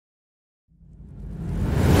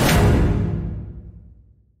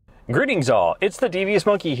Greetings all, it's the Devious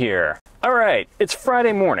Monkey here. Alright, it's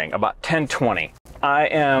Friday morning, about 10:20. I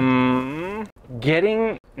am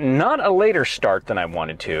getting not a later start than I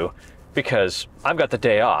wanted to because I've got the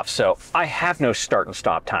day off, so I have no start and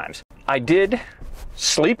stop times. I did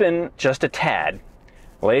sleep in just a tad,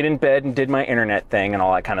 laid in bed and did my internet thing and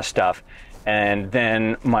all that kind of stuff, and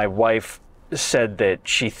then my wife said that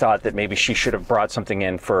she thought that maybe she should have brought something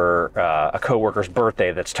in for a coworker's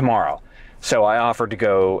birthday that's tomorrow. So I offered to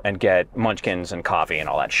go and get munchkins and coffee and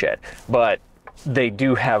all that shit. But they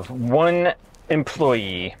do have one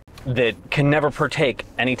employee that can never partake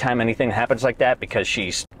anytime anything happens like that because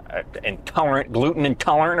she's intolerant, gluten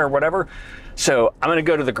intolerant or whatever. So I'm gonna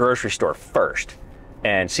go to the grocery store first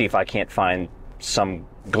and see if I can't find some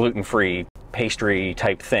gluten-free pastry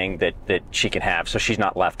type thing that she can have so she's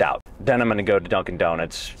not left out. Then I'm gonna go to Dunkin'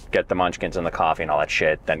 Donuts, get the munchkins and the coffee and all that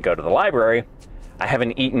shit, then go to the library. I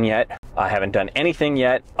haven't eaten yet. I haven't done anything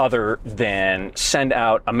yet other than send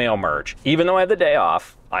out a mail merge. Even though I had the day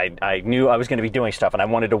off, I knew I was going to be doing stuff and I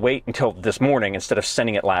wanted to wait until this morning instead of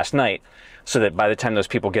sending it last night so that by the time those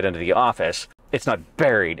people get into the office, it's not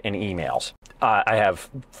buried in emails. I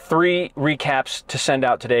have 3 recaps to send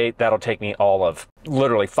out today. That'll take me all of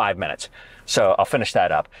literally 5 minutes. So I'll finish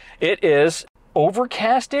that up. It is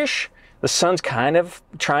overcast-ish. The sun's kind of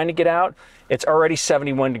trying to get out. It's already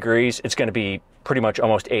 71 degrees. It's going to be pretty much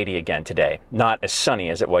almost 80 again today. Not as sunny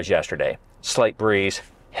as it was yesterday. Slight breeze,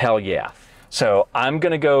 hell yeah. So I'm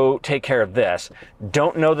gonna go take care of this.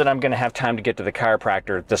 Don't know that I'm gonna have time to get to the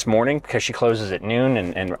chiropractor this morning because she closes at noon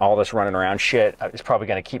and all this running around shit is probably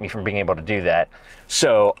gonna keep me from being able to do that.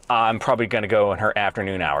 So I'm probably gonna go in her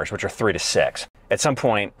afternoon hours, which are 3 to 6. At some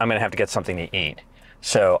point, I'm gonna have to get something to eat.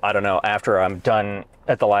 So I don't know, after I'm done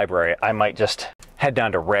at the library, I might just head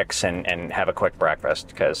down to Rick's and have a quick breakfast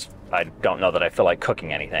because I don't know that I feel like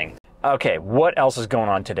cooking anything. Okay, what else is going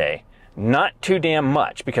on today? Not too damn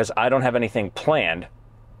much because I don't have anything planned,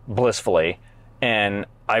 blissfully, and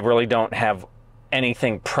I really don't have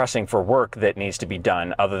anything pressing for work that needs to be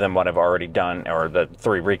done other than what I've already done or the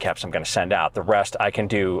 3 recaps I'm going to send out. The rest I can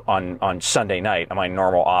do on Sunday night on my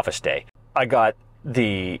normal office day. I got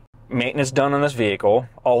the maintenance done on this vehicle,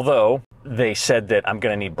 although they said that I'm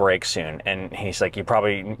going to need brakes soon, and he's like, you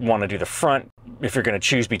probably want to do the front if you're going to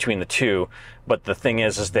choose between the two, but the thing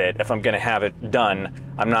is that if I'm going to have it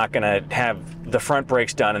done, I'm not going to have the front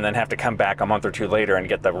brakes done and then have to come back a month or 2 later and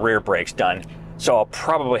get the rear brakes done, so I'll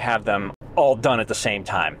probably have them all done at the same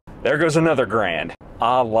time. There goes another grand.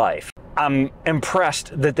 Ah, life. I'm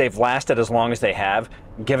impressed that they've lasted as long as they have,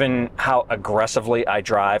 given how aggressively I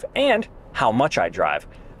drive and how much I drive.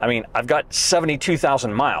 I mean, I've got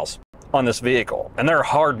 72,000 miles on this vehicle, and they're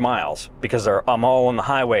hard miles because I'm all on the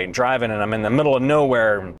highway and driving, and I'm in the middle of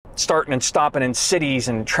nowhere, starting and stopping in cities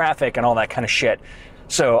and traffic and all that kind of shit.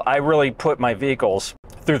 So I really put my vehicles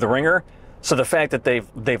through the ringer. So the fact that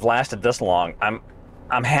they've lasted this long,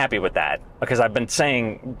 I'm happy with that because I've been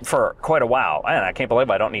saying for quite a while, man, I can't believe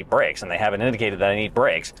I don't need brakes, and they haven't indicated that I need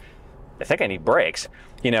brakes. I think I need brakes,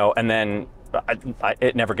 you know, and then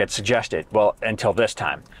it never gets suggested, well, until this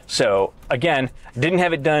time. So again, didn't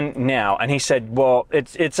have it done now, and he said, well,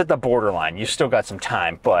 it's at the borderline. You still got some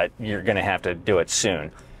time, but you're gonna have to do it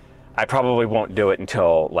soon. I probably won't do it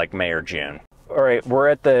until like May or June. All right, we're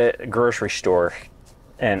at the grocery store,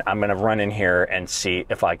 and I'm gonna run in here and see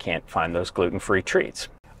if I can't find those gluten-free treats.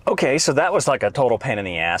 Okay, so that was like a total pain in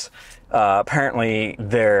the ass. Apparently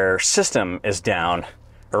their system is down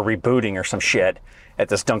or rebooting or some shit at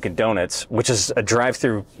this Dunkin' Donuts, which is a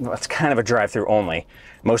drive-through. Well, it's kind of a drive-through only.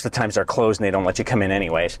 Most of the times they're closed and they don't let you come in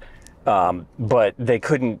anyways. But they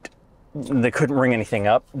couldn't ring anything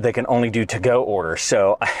up. They can only do to-go orders.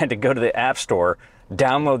 So I had to go to the app store,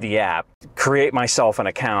 download the app, create myself an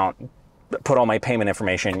account, put all my payment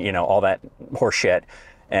information, you know, all that horse shit,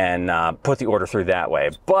 and put the order through that way.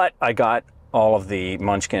 But I got all of the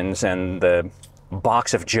munchkins and the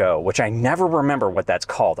box of Joe, which I never remember what that's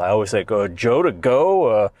called. I always say, Joe to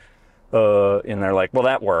go, and they're like, well,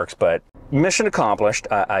 that works, but mission accomplished.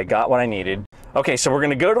 I got what I needed. Okay, so we're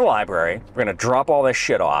gonna go to the library. We're gonna drop all this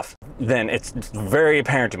shit off. Then it's very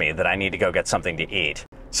apparent to me that I need to go get something to eat.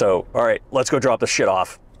 So, all right, let's go drop this shit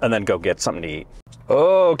off and then go get something to eat.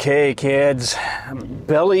 Okay, kids,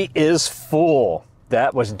 belly is full.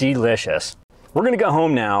 That was delicious. We're gonna go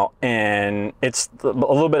home now, and it's a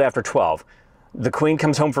little bit after 12. The Queen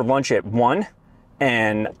comes home for lunch at 1,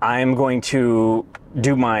 and I'm going to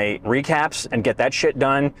do my recaps and get that shit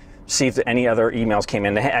done, see if any other emails came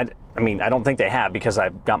in. I mean, I don't think they have because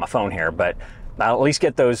I've got my phone here, but I'll at least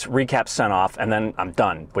get those recaps sent off, and then I'm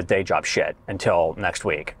done with day job shit until next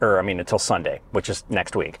week, or I mean until Sunday, which is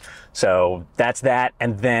next week. So that's that,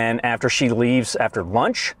 and then after she leaves after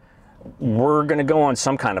lunch, we're gonna go on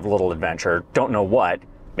some kind of little adventure. Don't know what.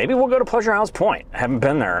 Maybe we'll go to Pleasure House Point. I haven't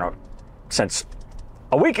been there since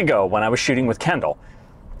a week ago when I was shooting with Kendall.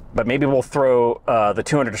 But maybe we'll throw the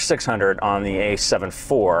 200 to 600 on the A7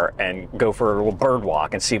 IV and go for a little bird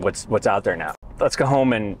walk and see what's out there now. Let's go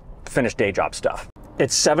home and finish day job stuff.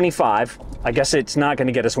 It's 75. I guess it's not going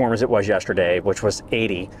to get as warm as it was yesterday, which was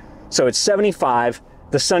 80. So it's 75.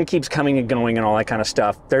 The sun keeps coming and going and all that kind of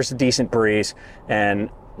stuff. There's a decent breeze, and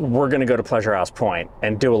we're going to go to Pleasure House Point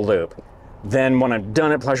and do a loop. Then when I'm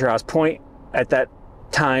done at Pleasure House Point, at that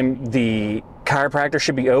time the chiropractor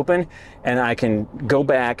should be open, and I can go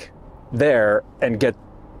back there and get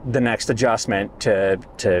the next adjustment to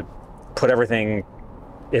put everything,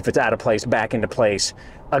 if it's out of place, back into place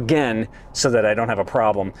again, so that I don't have a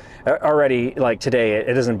problem. Already, like today,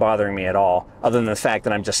 it isn't bothering me at all, other than the fact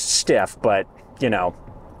that I'm just stiff, but you know,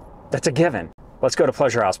 that's a given. Let's go to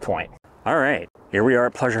Pleasure House Point. All right, here we are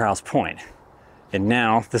at Pleasure House Point. And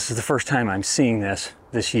now, this is the first time I'm seeing this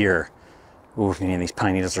year. Ooh, man, these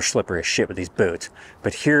pine needles are slippery as shit with these boots.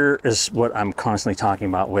 But here is what I'm constantly talking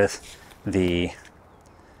about with the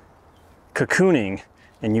cocooning,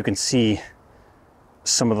 and you can see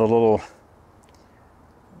some of the little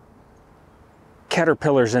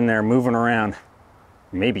caterpillars in there moving around.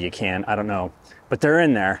 Maybe you can, I don't know. But they're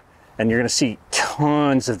in there, and you're gonna see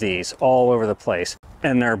tons of these all over the place.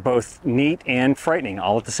 And they're both neat and frightening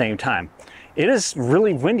all at the same time. It is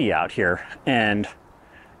really windy out here, and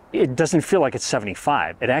it doesn't feel like it's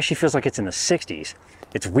 75. It actually feels like it's in the 60s.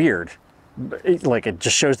 It's weird. It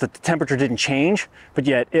just shows that the temperature didn't change, but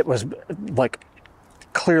yet it was like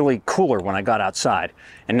clearly cooler when I got outside.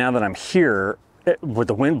 And now that I'm here with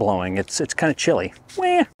the wind blowing, it's kind of chilly.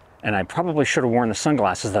 And I probably should have worn the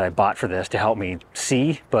sunglasses that I bought for this to help me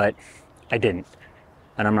see, but I didn't.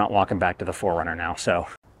 And I'm not walking back to the 4Runner now, so.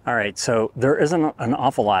 All right, so there isn't an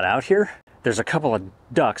awful lot out here. There's a couple of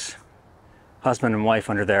ducks, husband and wife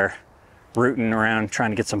under there, rooting around trying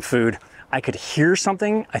to get some food. I could hear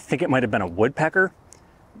something. I think it might have been a woodpecker,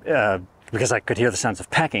 because I could hear the sounds of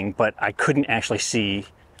pecking, but I couldn't actually see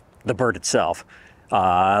the bird itself.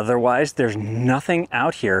 Otherwise, there's nothing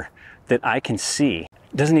out here that I can see.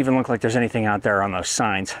 It doesn't even look like there's anything out there on those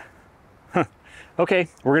signs. Huh. Okay,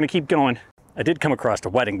 we're gonna keep going. I did come across a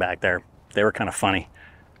wedding back there. They were kind of funny.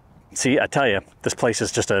 See, I tell you, this place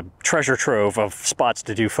is just a treasure trove of spots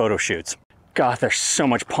to do photo shoots. God, there's so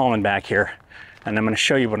much pollen back here. And I'm gonna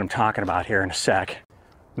show you what I'm talking about here in a sec.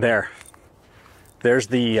 There's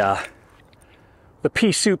the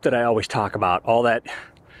pea soup that I always talk about. All that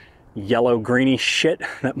yellow greeny shit,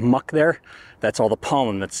 that muck there, that's all the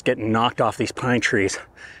pollen that's getting knocked off these pine trees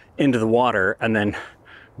into the water and then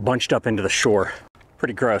bunched up into the shore.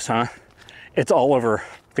 Pretty gross, huh? It's all over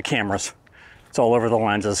the cameras. It's all over the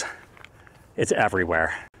lenses. It's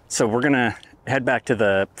everywhere. So we're gonna head back to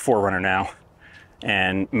the 4Runner now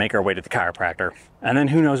and make our way to the chiropractor. And then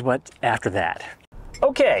who knows what after that.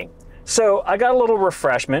 Okay, so I got a little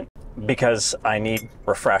refreshment because I need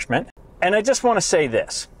refreshment. And I just wanna say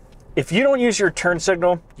this. If you don't use your turn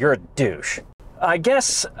signal, you're a douche. I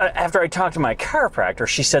guess after I talked to my chiropractor,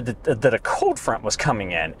 she said that a cold front was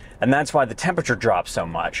coming in, and that's why the temperature dropped so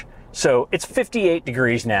much. So it's 58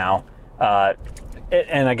 degrees now,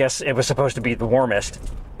 and I guess it was supposed to be the warmest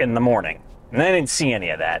in the morning. And I didn't see any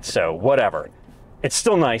of that, so whatever. It's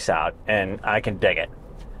still nice out, and I can dig it.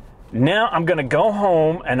 Now I'm gonna go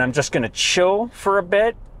home, and I'm just gonna chill for a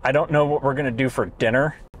bit. I don't know what we're gonna do for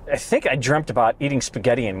dinner. I think I dreamt about eating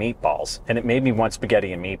spaghetti and meatballs, and it made me want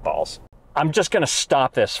spaghetti and meatballs. I'm just gonna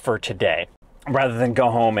stop this for today, rather than go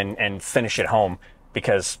home and finish it home,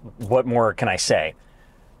 because what more can I say?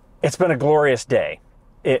 It's been a glorious day.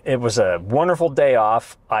 It was a wonderful day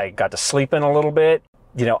off. I got to sleep in a little bit.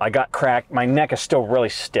 You know, I got cracked. My neck is still really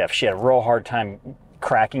stiff. She had a real hard time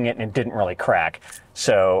cracking it, and it didn't really crack.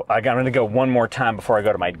 So I'm gonna go one more time before I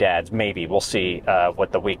go to my dad's. Maybe. We'll see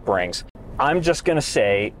what the week brings. I'm just gonna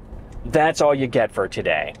say that's all you get for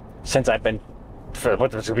today, since I've been, for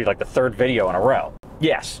what this would be like the third video in a row.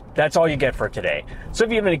 Yes, that's all you get for today. So if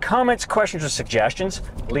you have any comments, questions, or suggestions,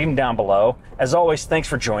 leave them down below. As always, thanks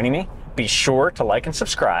for joining me. Be sure to like and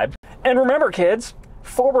subscribe. And remember, kids,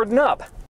 forward and up.